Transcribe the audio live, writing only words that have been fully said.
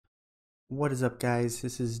What is up, guys?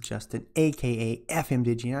 This is Justin, aka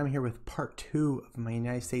FMDigi, and I'm here with part 2 of my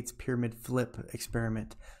United States pyramid flip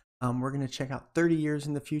experiment. We're going to check out 30 years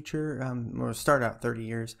in the future. We'll start out 30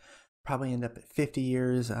 years, probably end up at 50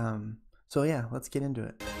 years. So yeah, let's get into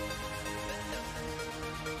it.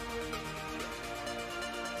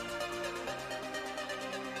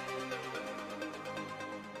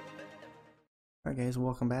 Alright guys,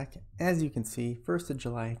 welcome back. As you can see, 1st of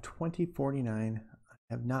July 2049.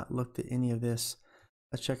 I have not looked at any of this.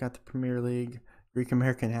 Let's check out the Premier League. Greek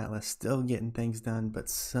American Atlas still getting things done, but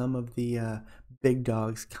some of the big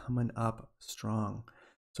dogs coming up strong.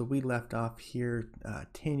 So we left off here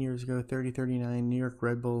 10 years ago, 30-39, New York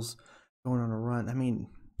Red Bulls going on a run. I mean,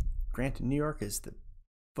 granted, New York is the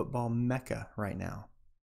football mecca right now.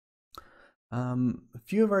 A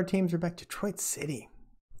few of our teams are back. Detroit City.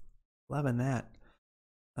 Loving that.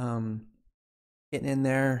 Getting in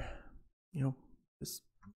there, you know,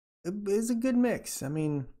 it's a good mix. I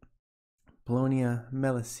mean, Bologna,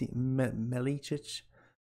 Melicic. You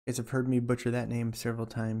guys have heard me butcher that name several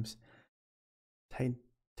times.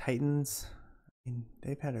 Titans. I mean,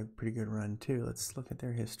 they've had a pretty good run too. Let's look at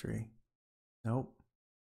their history. Nope.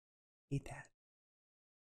 Hate that.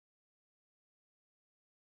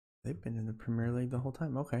 They've been in the Premier League the whole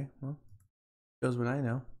time. Okay, well, shows what I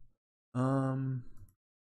know.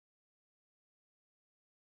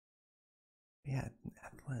 Yeah,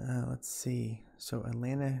 let's see. So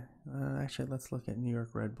Atlanta, actually, let's look at New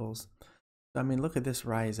York Red Bulls. I mean, look at this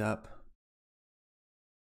rise up.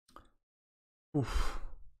 Oof.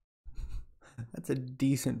 That's a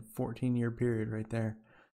decent 14-year period right there.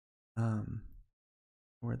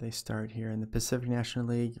 Where they start here in the Pacific National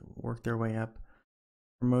League, work their way up.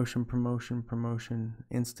 Promotion, promotion, promotion,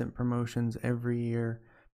 instant promotions every year.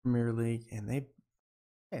 Premier League, and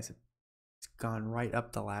it's gone right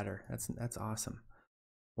up the ladder. That's awesome.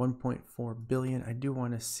 1.4 billion. I do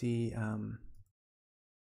want to see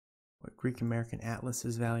what Greek American Atlas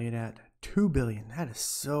is valued at. 2 billion. That is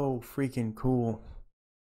so freaking cool.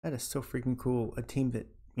 That is so freaking cool. A team that,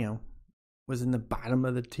 you know, was in the bottom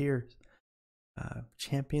of the tiers.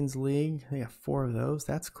 Champions League, they got 4 of those.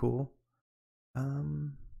 That's cool.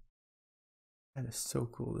 That is so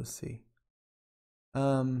cool to see.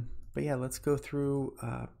 But yeah, let's go through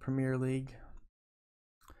Premier League.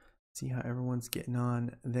 See how everyone's getting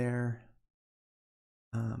on there.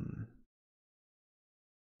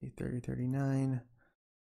 30-39.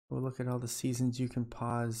 We'll look at all the seasons. You can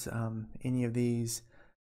pause any of these.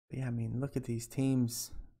 But yeah, I mean, look at these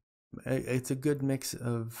teams. It's a good mix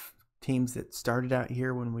of teams that started out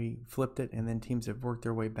here when we flipped it, and then teams that have worked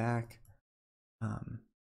their way back. And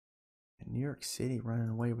New York City running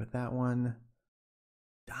away with that one.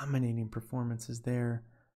 Dominating performances there.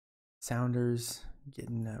 Sounders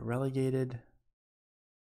getting relegated.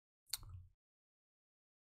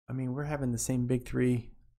 I mean, we're having the same big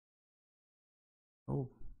three.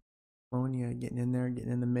 Oh, Bologna getting in there,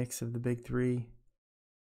 getting in the mix of the big three.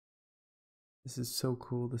 This is so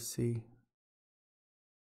cool to see.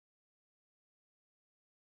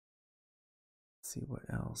 Let's see what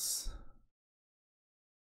else.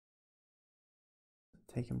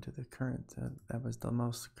 Take him to the current, that was the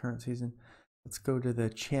most current season. Let's go to the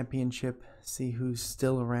championship, see who's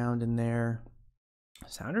still around in there.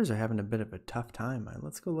 Sounders are having a bit of a tough time.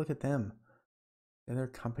 Let's go look at them. Yeah, their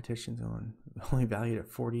competition's only valued at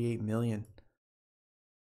 48 million.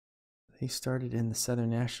 They started in the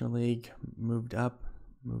Southern National League, moved up,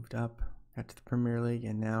 got to the Premier League,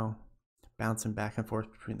 and now bouncing back and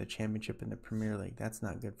forth between the championship and the Premier League. That's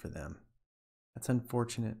not good for them. That's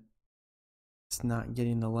unfortunate. It's not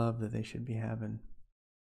getting the love that they should be having.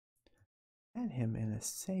 I had him in a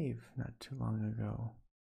save not too long ago.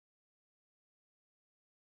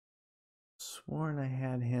 Sworn I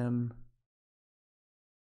had him.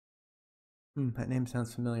 That name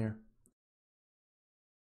sounds familiar.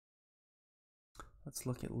 Let's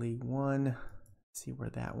look at League One. See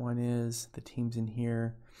where that one is. The teams in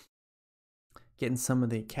here. Getting some of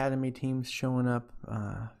the academy teams showing up.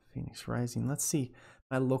 Phoenix Rising. Let's see.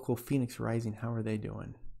 My local Phoenix Rising, how are they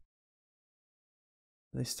doing?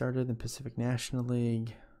 They started in the Pacific National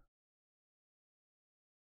League.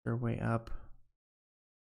 Their way up.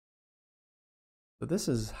 So this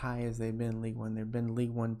is as high as they've been in League One. They've been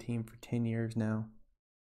League One team for 10 years now.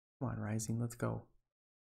 Come on, Rising, let's go.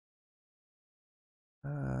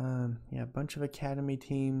 Yeah, a bunch of academy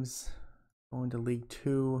teams going to League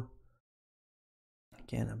Two.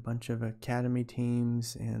 Again, a bunch of academy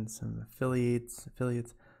teams and some affiliates.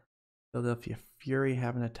 Philadelphia Fury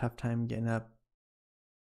having a tough time getting up.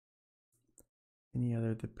 Any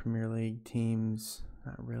other the Premier League teams?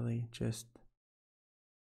 Not really. Just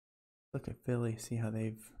Look at Philly, see how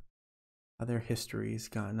their history's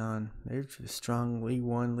gotten on. They're a strong League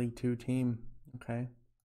One, League Two team. Okay.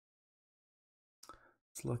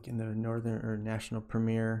 Let's look in the Northern or National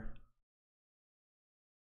Premier.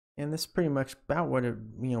 And this is pretty much about what it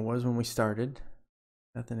was when we started.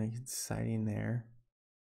 Nothing exciting there.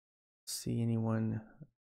 See anyone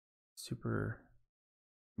super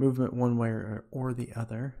movement one way or the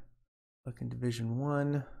other. Look in Division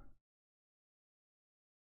 1.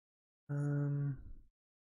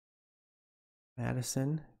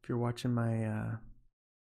 Madison, if you're watching my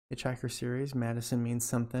Hitchhiker series, Madison means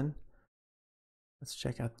something. Let's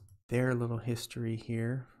check out their little history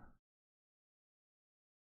here.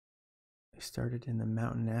 They started in the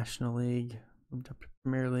Mountain National League, moved up to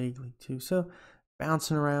Premier League, League 2. So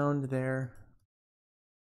bouncing around there.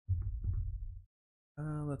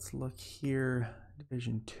 Let's look here,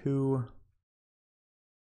 Division 2.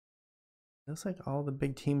 Looks like all the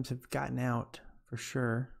big teams have gotten out for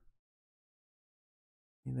sure.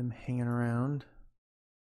 See them hanging around.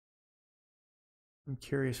 I'm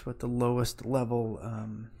curious what the lowest level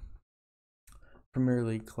Premier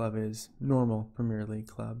League club is. Normal Premier League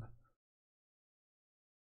club.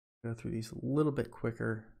 Go through these a little bit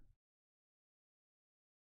quicker.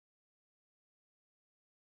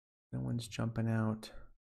 No one's jumping out.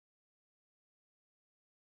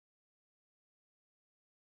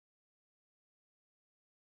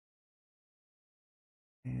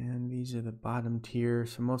 And these are the bottom tier.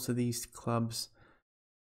 So most of these clubs,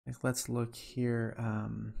 like let's look here.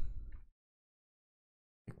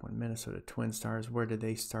 Pick one, Minnesota Twin Stars. Where did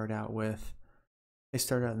they start out with? They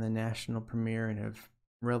started out in the National Premier and have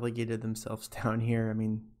relegated themselves down here. I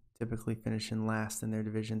mean, typically finishing last in their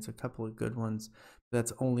divisions. A couple of good ones. But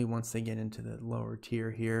that's only once they get into the lower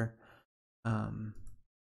tier here. I'm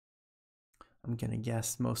gonna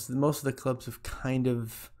guess most of the clubs have kind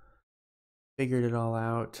of figured it all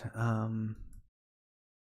out. Don't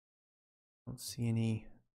see any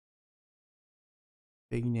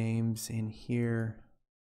big names in here.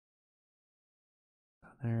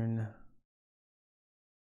 Southern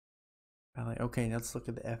Valley. Okay, let's look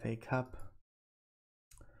at the FA Cup.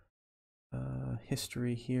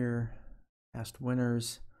 History here. Past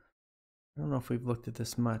winners. I don't know if we've looked at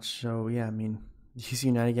this much. So yeah, I mean, DC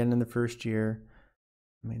United again in the first year.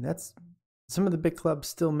 I mean, that's some of the big clubs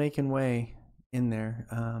still making way in there.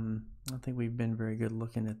 I don't think we've been very good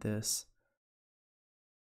looking at this.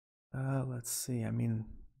 Let's see. I mean,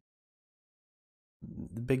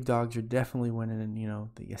 the big dogs are definitely winning, and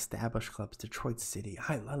the established clubs. Detroit City.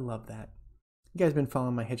 I love that. You guys been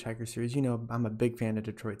following my Hitchhiker series. You know I'm a big fan of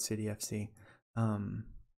Detroit City FC. I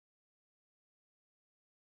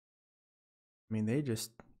mean, they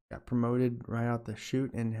just got promoted right out the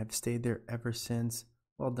chute and have stayed there ever since.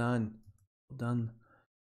 Well done. Well done.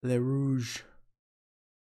 Les Rouges.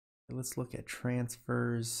 Let's look at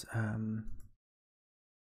transfers.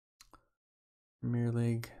 Premier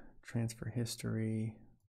League transfer history.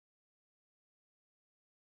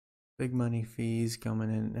 Big money fees coming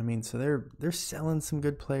in. I mean, so they're selling some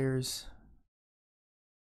good players,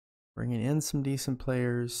 bringing in some decent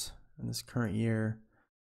players in this current year.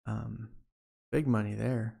 Big money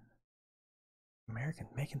there. American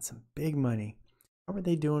making some big money. What were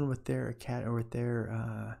they doing with their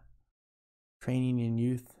training and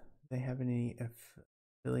youth? Do they have any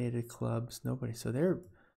affiliated clubs? Nobody. So they're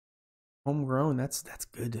homegrown. That's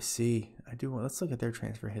good to see. Let's look at their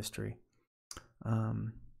transfer history.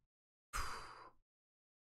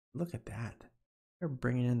 Look at that. They're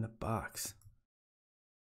bringing in the bucks.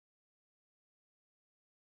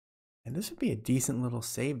 And this would be a decent little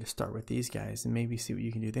save to start with these guys and maybe see what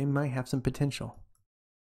you can do. They might have some potential.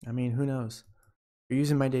 I mean, who knows? If you're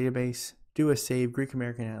using my database, do a save, Greek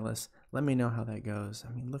American Atlas. Let me know how that goes.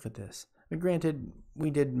 I mean, look at this. I mean, granted, we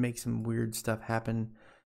did make some weird stuff happen,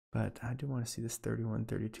 but I do want to see this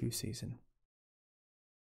 31-32 season.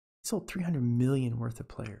 He sold $300 million worth of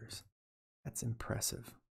players. That's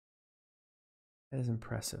impressive. That is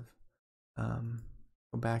impressive.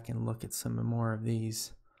 Go back and look at some more of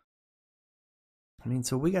these. I mean,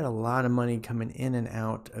 so we got a lot of money coming in and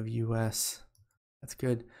out of US. That's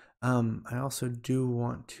good. I also do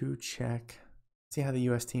want to check, see how the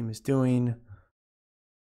US team is doing.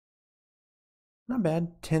 Not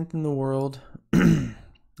bad, 10th in the world.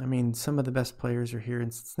 I mean, some of the best players are here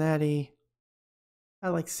in Cincinnati. I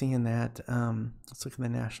like seeing that. Let's look at the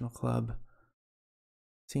national club.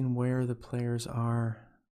 Seeing where the players are.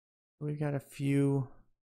 We've got a few.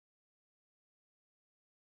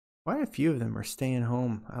 Quite a few of them are staying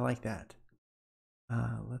home. I like that.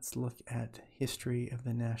 Let's look at history of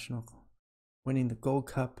the national winning the Gold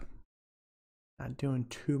Cup. Not doing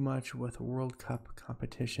too much with World Cup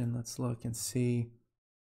competition. Let's look and see.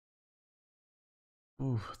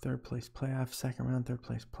 Ooh, third place playoff, second round, third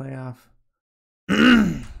place playoff.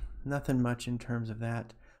 Nothing much in terms of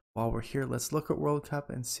that. While we're here, let's look at World Cup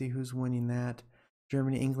and see who's winning that.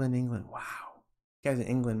 Germany, England, England. Wow. You guys in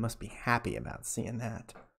England must be happy about seeing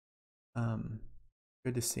that.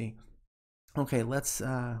 Good to see. Okay, let's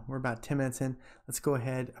we're about 10 minutes in. Let's go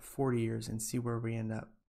ahead 40 years and see where we end up.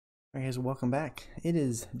 All right, guys, welcome back. It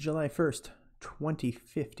is July 1st,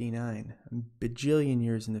 2059. A bajillion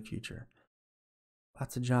years in the future.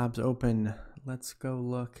 Lots of jobs open. Let's go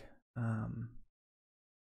look.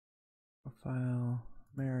 Profile,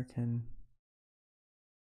 American.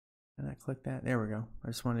 Can I click that? There we go. I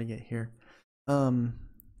just wanted to get here.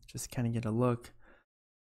 Just kind of get a look.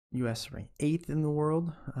 US ranked 8th in the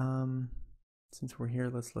world. Since we're here,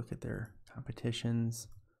 let's look at their competitions.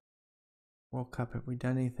 World Cup, have we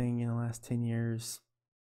done anything in the last 10 years?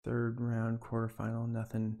 Third round, quarterfinal,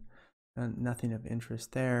 nothing of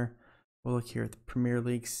interest there. We'll look here at the Premier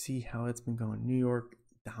League, see how it's been going. New York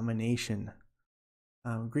domination.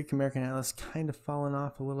 Greek American Atlas kind of fallen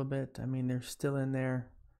off a little bit. I mean, they're still in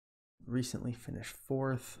there. Recently finished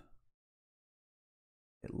 4th.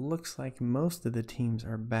 It looks like most of the teams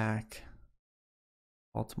are back.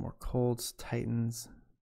 Baltimore Colts, Titans,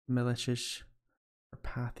 Militish,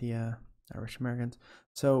 Carpathia, Irish Americans.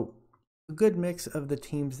 So a good mix of the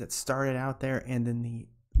teams that started out there and then the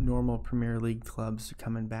normal Premier League clubs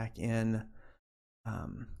coming back in.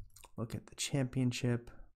 Look at the championship.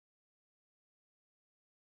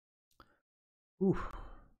 Ooh,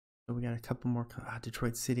 so we got a couple more.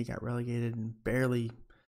 Detroit City got relegated and barely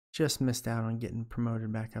just missed out on getting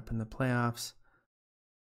promoted back up in the playoffs.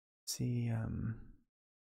 See,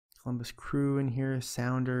 Columbus Crew in here,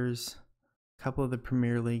 Sounders. A couple of the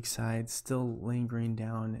Premier League sides still lingering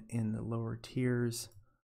down in the lower tiers.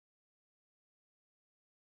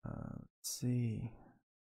 Let's see.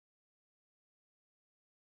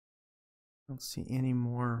 I don't see any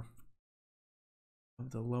more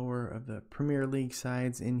of the lower of the Premier League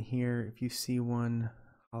sides in here. If you see one,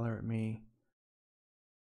 holler at me.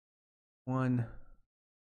 I'm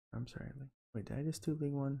sorry. Wait, did I just do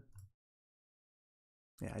League One?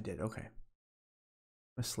 Yeah, I did. Okay.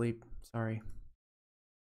 I'm asleep. Sorry.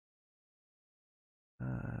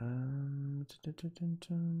 And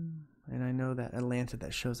I know that Atlanta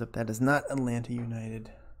that shows up, that is not Atlanta United.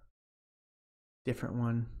 Different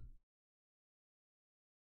one.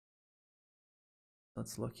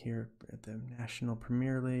 Let's look here at the National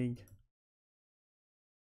Premier League.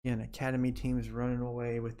 Again, academy teams running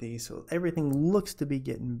away with these. So everything looks to be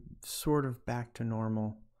getting sort of back to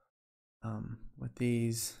normal with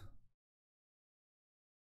these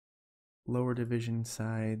lower division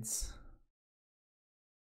sides.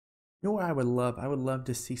 You know what I would love? I would love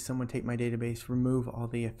to see someone take my database, remove all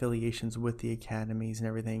the affiliations with the academies and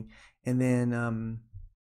everything, and then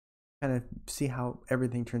kind of see how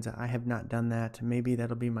everything turns out. I have not done that. Maybe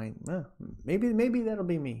that'll be my, maybe that'll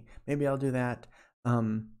be me. Maybe I'll do that.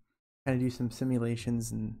 Kind of do some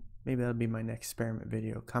simulations, and maybe that'll be my next experiment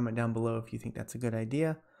video. Comment down below if you think that's a good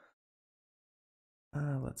idea.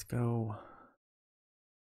 Let's go.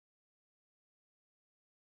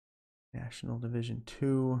 National Division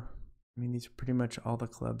 2. I mean, these are pretty much all the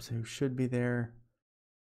clubs who should be there.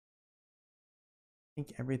 I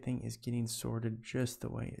think everything is getting sorted just the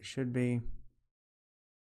way it should be.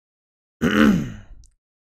 Not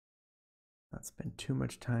spend too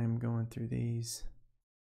much time going through these.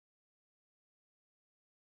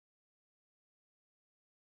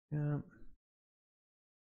 Yeah.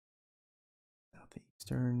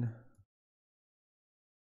 Southeastern.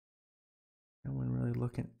 No one really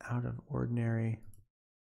looking out of ordinary.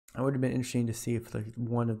 I would have been interesting to see if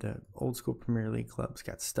one of the old school Premier League clubs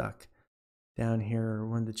got stuck down here, or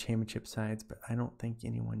one of the championship sides, but I don't think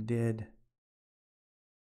anyone did.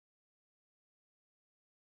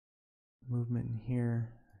 Movement in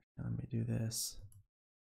here. Let me do this.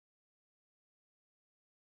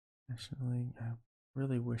 National League. I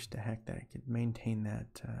really wish to heck that I could maintain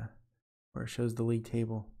that where it shows the league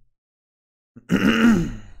table.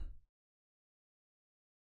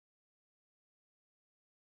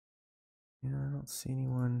 Yeah, I don't see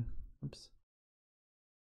anyone. Oops.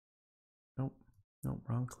 Nope. Nope,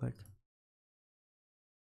 wrong click.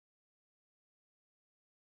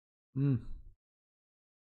 Yeah,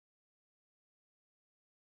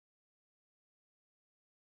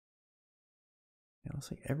 looks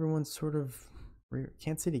like everyone's sort of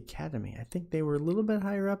Kansas City Academy. I think they were a little bit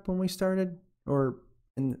higher up when we started, or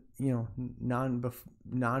in, you know,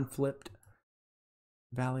 non-flipped.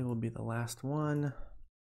 Valley will be the last one.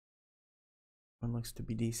 One looks to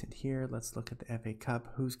be decent here. Let's look at the FA Cup.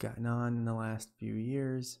 Who's gotten on in the last few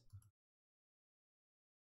years?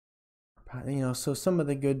 So some of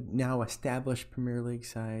the good now established Premier League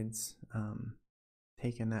sides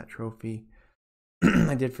taking that trophy.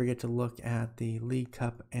 I did forget to look at the League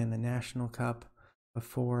Cup and the National Cup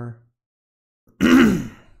before.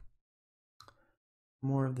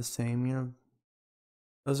 More of the same,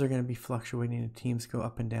 those are going to be fluctuating. The teams go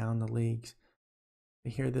up and down the leagues.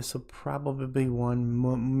 But here, this will probably be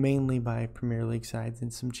won mainly by Premier League sides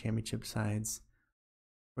and some Championship sides.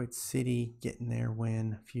 Detroit City getting their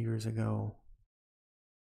win a few years ago.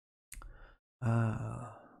 Let's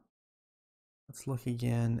look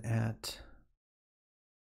again at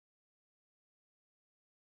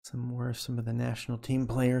where some of the national team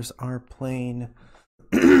players are playing.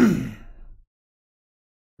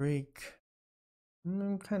 Greek,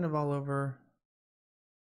 kind of all over.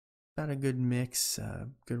 Got a good mix,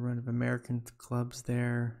 good run of American clubs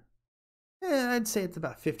there. Yeah, I'd say it's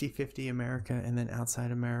about 50-50 America and then outside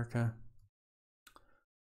America.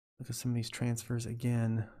 Look at some of these transfers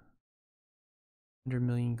again. 100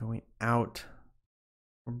 million going out.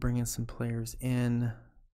 We're bringing some players in.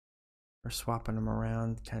 We're swapping them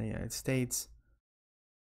around kind of United States.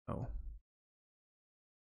 Oh.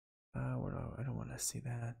 I don't want to see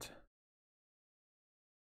that.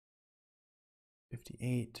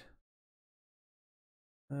 58.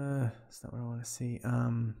 That's not what I want to see.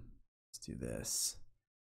 Let's do this.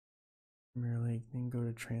 Premier League, then go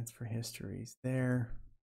to transfer histories there.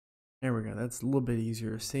 There we go. That's a little bit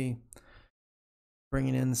easier to see.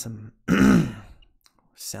 Bringing in some,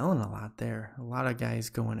 selling a lot there. A lot of guys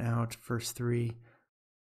going out. First three.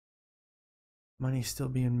 Money still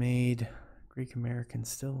being made. Greek Americans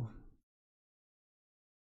still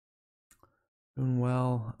doing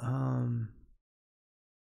well. What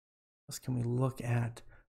else can we look at?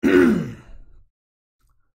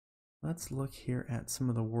 Let's look here at some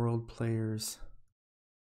of the world players.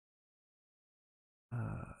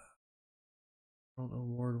 World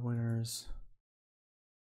award winners.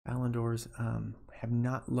 Ballon d'Ors. Have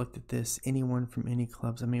not looked at this. Anyone from any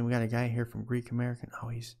clubs. I mean, we got a guy here from Greek American. Oh,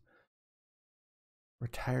 he's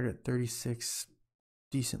retired at 36.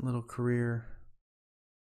 Decent little career.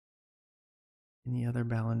 Any other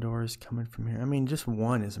Ballon d'Ors coming from here? I mean, just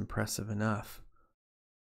one is impressive enough.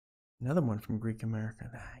 Another one from Greek America.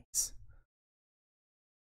 Nice.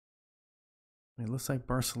 It looks like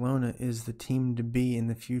Barcelona is the team to be in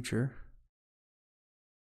the future.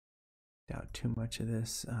 Doubt too much of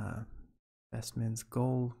this. Best men's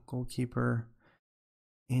goalkeeper.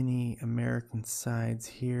 Any American sides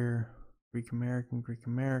here? Greek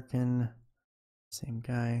American. Same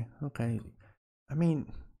guy. Okay. I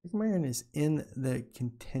mean, Greek American is in the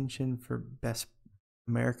contention for best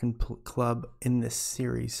American club in this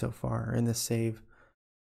series so far, in this save.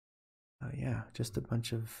 Yeah, just a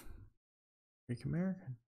bunch of Greek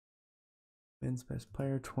American. Men's best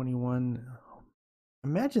player, 21.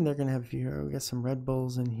 Imagine they're going to have a few. We got some Red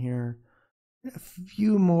Bulls in here. A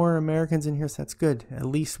few more Americans in here, so that's good. At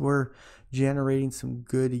least we're generating some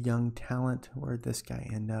good young talent. Where'd this guy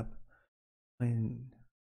end up? Playing.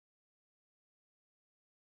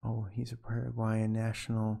 Oh, he's a Paraguayan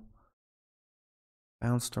national.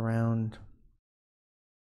 Bounced around.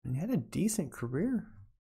 And he had a decent career.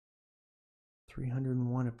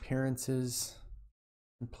 301 appearances.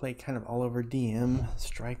 And play kind of all over DM.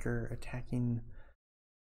 Striker, attacking.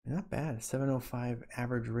 Not bad. 705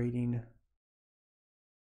 average rating.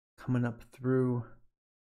 Coming up through.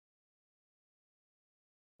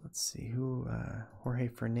 Let's see who. Jorge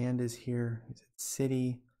Fernandez here. He's at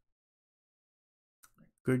City.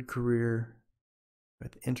 Good career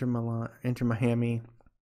with Inter Miami,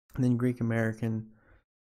 and then Greek American.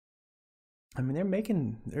 I mean,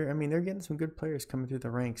 they're getting some good players coming through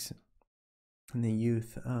the ranks in the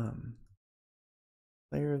youth.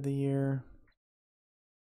 Player of the year.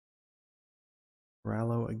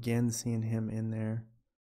 Rallo again, seeing him in there.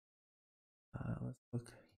 Let's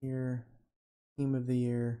look here. Team of the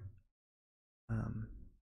year.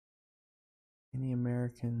 Any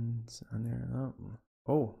Americans on there?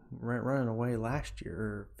 Oh, running away last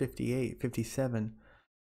year, 58, 57.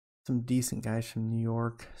 Some decent guys from New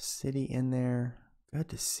York City in there. Good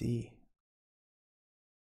to see.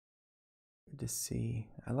 Good to see.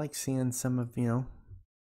 I like seeing some of,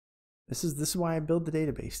 this is why I build the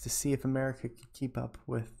database, to see if America could keep up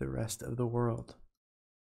with the rest of the world.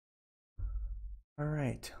 All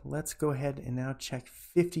right, let's go ahead and now check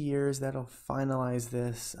 50 years. That'll finalize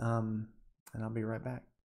this, and I'll be right back.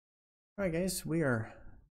 All right, guys, we are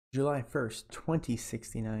July 1st,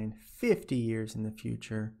 2069, 50 years in the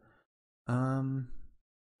future.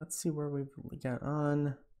 let's see where we got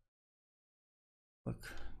on.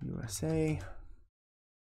 Look, USA.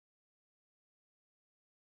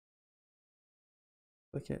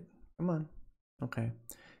 Click it. Come on. Okay.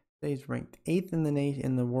 They's ranked 8th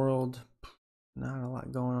in the world. Not a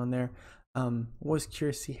lot going on there. Was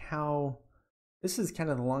curious to see how. This is kind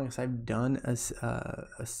of the longest I've done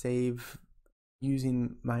a save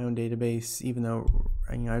using my own database. Even though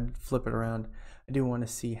I'd flip it around, I do want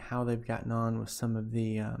to see how they've gotten on with some of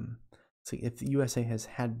the. So if the USA has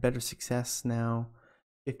had better success now,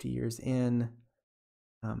 50 years in,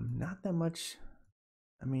 not that much.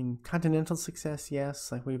 I mean, continental success,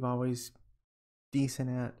 yes, like we've always decent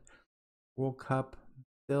at. World Cup,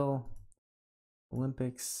 still.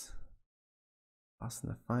 Olympics, lost in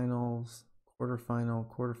the finals, quarterfinal,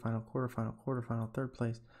 third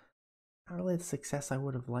place. Not really the success I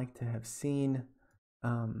would have liked to have seen.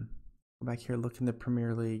 Go back here, look in the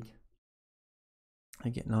Premier League.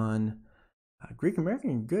 Getting on. Greek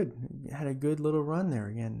American, good. Had a good little run there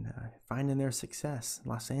again, finding their success.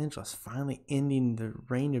 Los Angeles finally ending the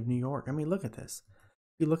reign of New York. I mean, look at this.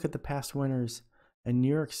 If you look at the past winners, a New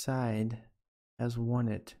York side has won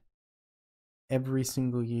it every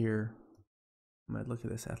single year. I might look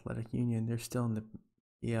at this Athletic Union. They're still in the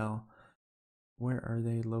PL. Where are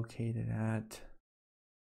they located at?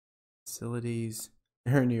 Facilities.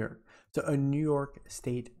 They're in New York. So a New York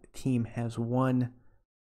State team has won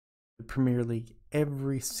the Premier League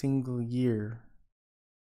every single year.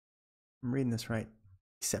 I'm reading this right.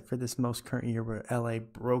 Except for this most current year where LA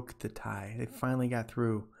broke the tie. They finally got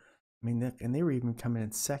through. I mean, and they were even coming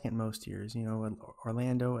in second most years. You know,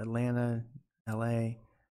 Orlando, Atlanta, LA.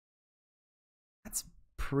 That's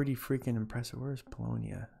pretty freaking impressive. Where's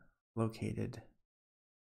Polonia located?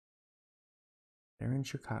 They're in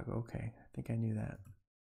Chicago. Okay, I think I knew that.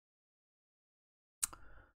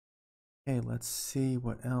 Okay, let's see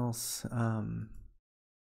what else. I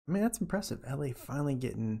mean, that's impressive. LA finally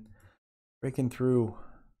breaking through.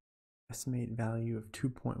 Estimate value of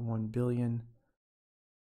 2.1 billion.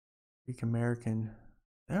 Greek American.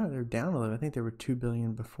 Oh, they're down a little. I think they were 2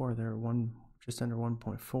 billion before. They're just under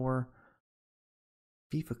 1.4.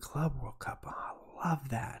 FIFA Club World Cup. Oh, I love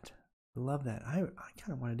that. I love that. I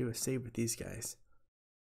kind of want to do a save with these guys.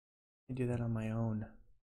 I do that on my own.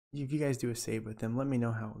 If you guys do a save with them, let me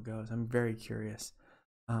know how it goes. I'm very curious.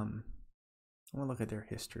 I want to look at their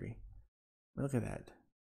history. Look at that.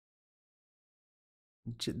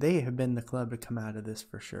 They have been the club to come out of this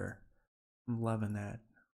for sure. I'm loving that.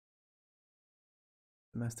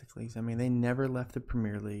 Domestic leagues. I mean, they never left the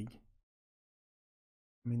Premier League.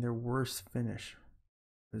 I mean, their worst finish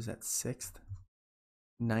was that 6th,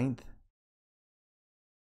 9th.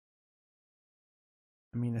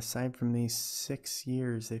 I mean, aside from these 6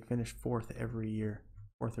 years, they finished 4th every year.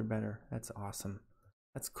 4th or better. That's awesome.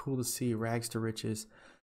 That's cool to see. Rags to riches.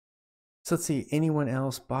 So let's see. Anyone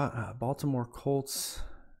else? Baltimore Colts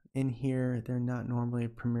in here. They're not normally a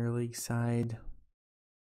Premier League side,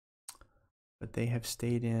 but they have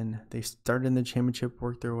stayed in. They started in the championship,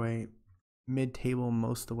 worked their way mid-table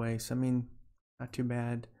most of the way. So, I mean, not too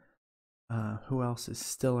bad. Who else is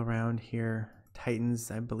still around here?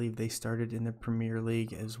 Titans, I believe they started in the Premier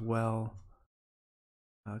League as well.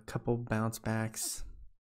 A couple bounce backs.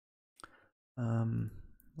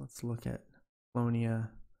 Let's look at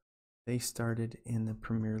Polonia. They started in the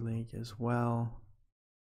Premier League as well.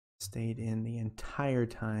 Stayed in the entire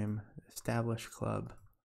time. Established club.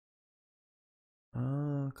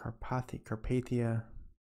 Carpathia.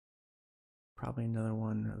 Probably another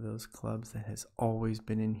one of those clubs that has always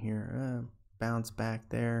been in here. Bounce back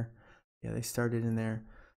there. Yeah, they started in there.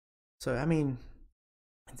 So, I mean,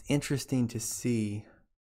 it's interesting to see.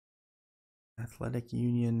 Athletic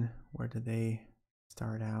Union, where did they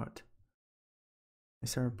start out? They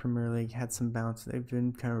started Premier League, had some bounce. They've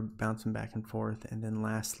been kind of bouncing back and forth. And then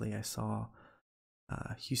lastly, I saw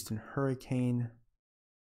Houston Hurricane,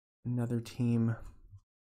 another team.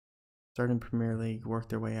 Started in Premier League, worked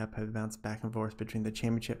their way up, have bounced back and forth between the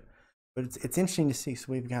championship. But it's interesting to see. So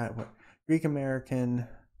we've got Greek American,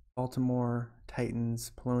 Baltimore,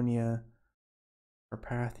 Titans, Polonia,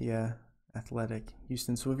 Carpathia, Athletic,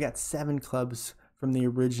 Houston. So we've got 7 clubs from the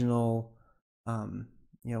original,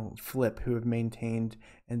 flip who have maintained,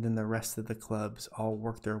 and then the rest of the clubs all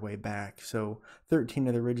work their way back. So 13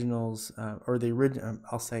 of the originals,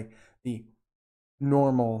 I'll say the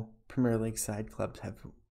normal Premier League side clubs have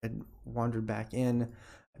wandered back in.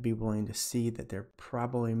 I'd be willing to see that they're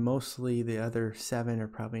probably mostly the other 7 are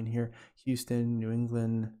probably in here. Houston, New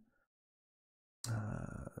England,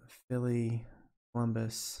 Philly,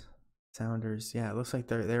 Columbus, Sounders. Yeah, it looks like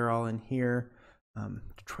they're all in here.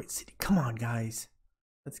 Detroit City. Come on, guys.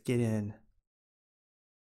 Let's get in.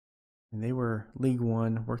 And they were League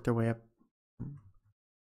One, worked their way up.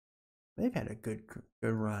 They've had a good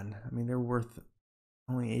run. I mean, they're worth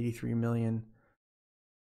only 83 million.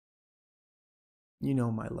 You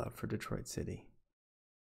know my love for Detroit City.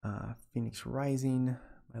 Phoenix Rising,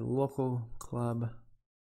 my local club.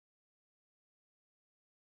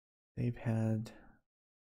 They've had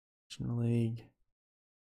National League.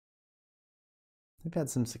 They've had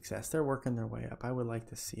some success. They're working their way up. I would like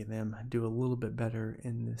to see them do a little bit better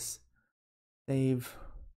in this save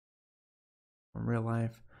from real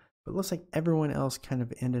life. But it looks like everyone else kind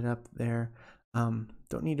of ended up there.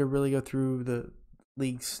 Don't need to really go through the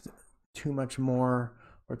leagues too much more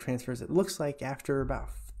or transfers. It looks like after about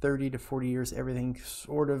 30 to 40 years, everything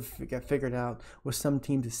sort of got figured out, with some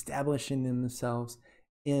teams establishing themselves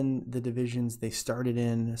in the divisions they started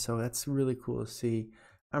in. So that's really cool to see.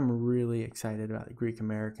 I'm really excited about the Greek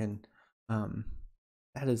American.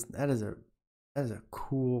 That is a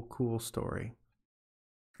cool story.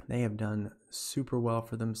 They have done super well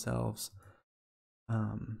for themselves.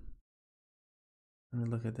 Let me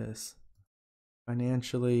look at this.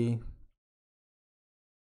 Financially,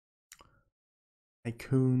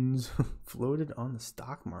 Tycoons floated on the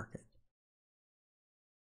stock market.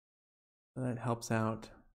 So that helps out.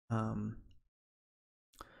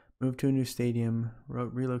 Moved to a new stadium,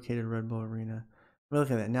 relocated Red Bull Arena.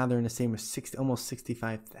 Look at that. Now they're in the same with almost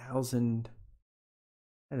 65,000.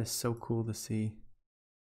 That is so cool to see.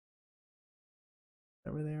 Is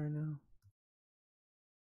that where they are now?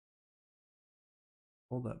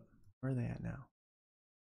 Hold up. Where are they at now?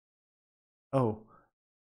 Oh,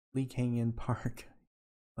 Lee Kang-in Park.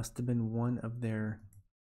 Must have been one of their...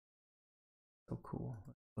 So cool.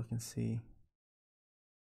 Let's look and see.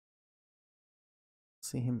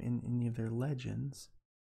 See him in any of their legends.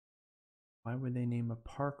 Why would they name a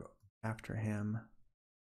park after him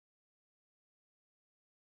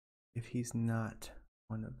if he's not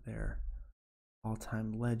one of their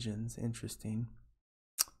all-time legends? Interesting.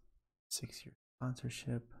 6-year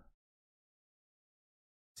sponsorship.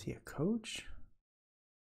 Is he a coach?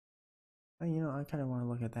 Oh, you know, I kind of want to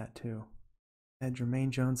look at that too. Had Jermaine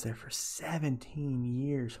Jones there for 17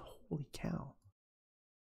 years. Holy cow.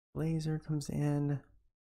 Blazer comes in.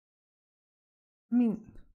 I mean,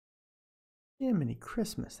 Jiminy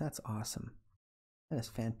Christmas. That's awesome. That is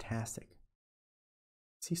fantastic.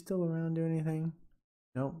 Is he still around doing anything?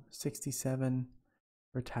 Nope. 67.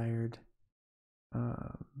 Retired.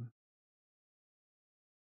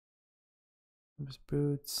 His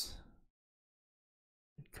boots.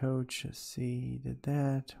 Coach, let's see, he did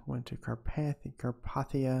that. Went to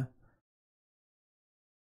Carpathia.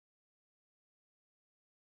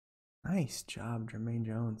 Nice job, Jermaine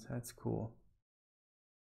Jones. That's cool.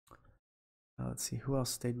 Let's see, who else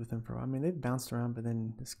stayed with him for a while? I mean, they've bounced around, but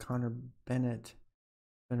then this Connor Bennett,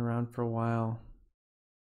 been around for a while.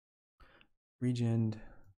 Regend,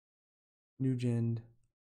 Nugend.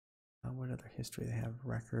 What other history they have?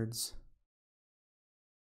 Records.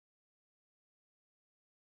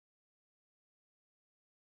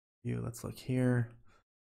 Let's look here.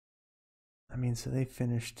 I mean, so they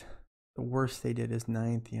finished, the worst they did is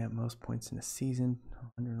 9th. Yeah, most points in a season,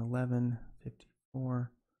 111,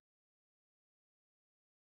 54.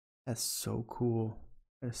 That's so cool.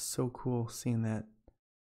 That is so cool seeing that.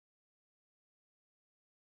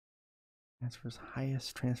 Transfers,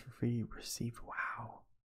 highest transfer fee received. Wow.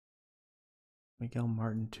 Miguel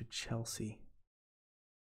Martin to Chelsea.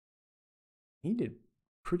 He did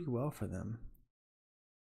pretty well for them.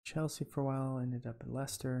 Chelsea for a while, ended up at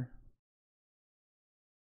Leicester.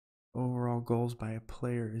 Overall goals by a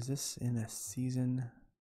player. Is this in a season?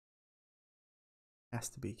 Has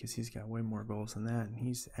to be, because he's got way more goals than that. And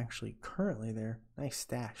he's actually currently there. Nice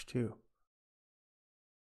stash too.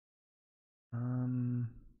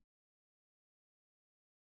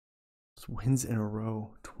 Wins in a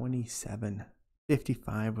row. 27.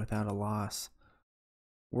 55 without a loss.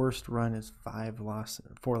 Worst run is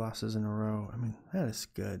 4 losses in a row. I mean, that is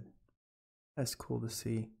good. That's cool to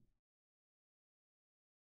see.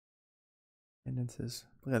 Attendances.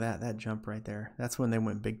 Look at that jump right there. That's when they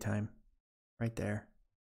went big time. Right there.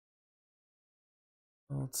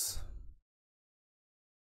 Well,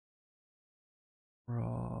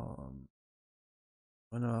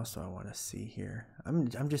 what else do I want to see here?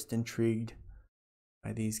 I'm just intrigued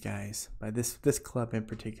by these guys, by this club in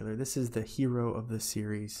particular. This is the hero of the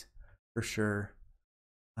series for sure.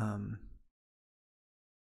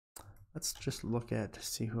 Let's just look at to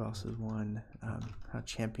see who else has won. How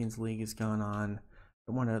Champions League has gone on. I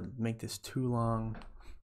don't want to make this too long.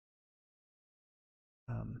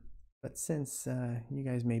 But since you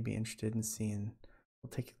guys may be interested in seeing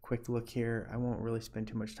we'll take a quick look here. I won't really spend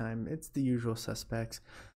too much time. It's the usual suspects.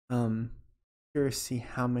 Curious to see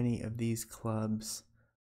how many of these clubs.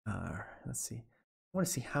 Let's see. I want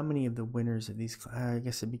to see how many of the winners of these. I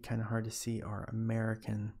guess it'd be kind of hard to see are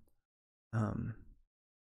American.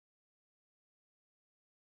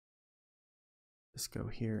 Let's go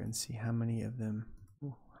here and see how many of them.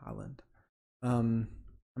 Ooh, Holland. How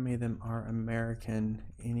many of them are American?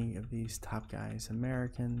 Any of these top guys,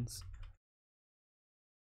 Americans?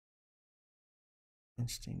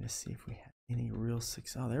 Interesting to see if we have any real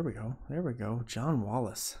success. Oh, there we go. There we go. John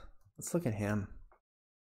Wallace. Let's look at him.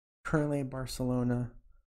 Currently at Barcelona,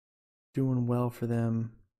 doing well for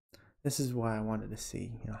them. This is why I wanted to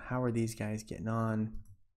see, you know, how are these guys getting on?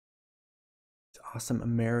 It's awesome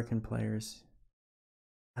American players.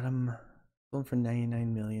 Adam sold for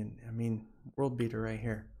 99 million. I mean, world beater right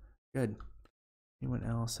here. Good. Anyone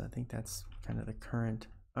else? I think that's kind of the current.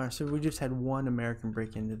 All right, so we just had one American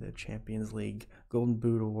break into the Champions League Golden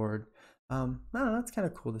Boot Award. No, that's kind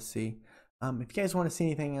of cool to see. If you guys want to see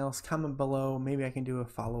anything else, comment below. Maybe I can do a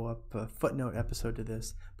follow-up footnote episode to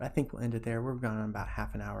this, but I think we'll end it there. We're going on about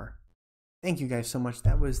half an hour. Thank you guys so much.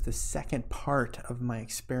 That was the second part of my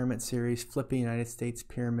experiment series, Flip the United States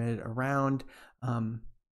Pyramid around.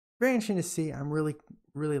 Very interesting to see. I'm really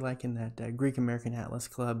liking that Greek American Atlas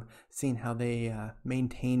Club, seeing how they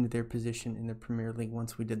maintained their position in the Premier League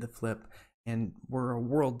once we did the flip, and we're a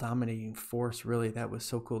world dominating force. Really, that was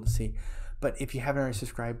so cool to see. But if you haven't already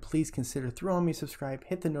subscribed, please consider throwing me a subscribe,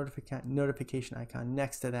 hit the notification icon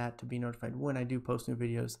next to that to be notified when I do post new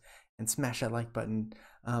videos, and smash that like button.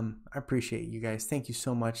 I appreciate you guys. Thank you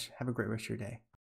so much. Have a great rest of your day.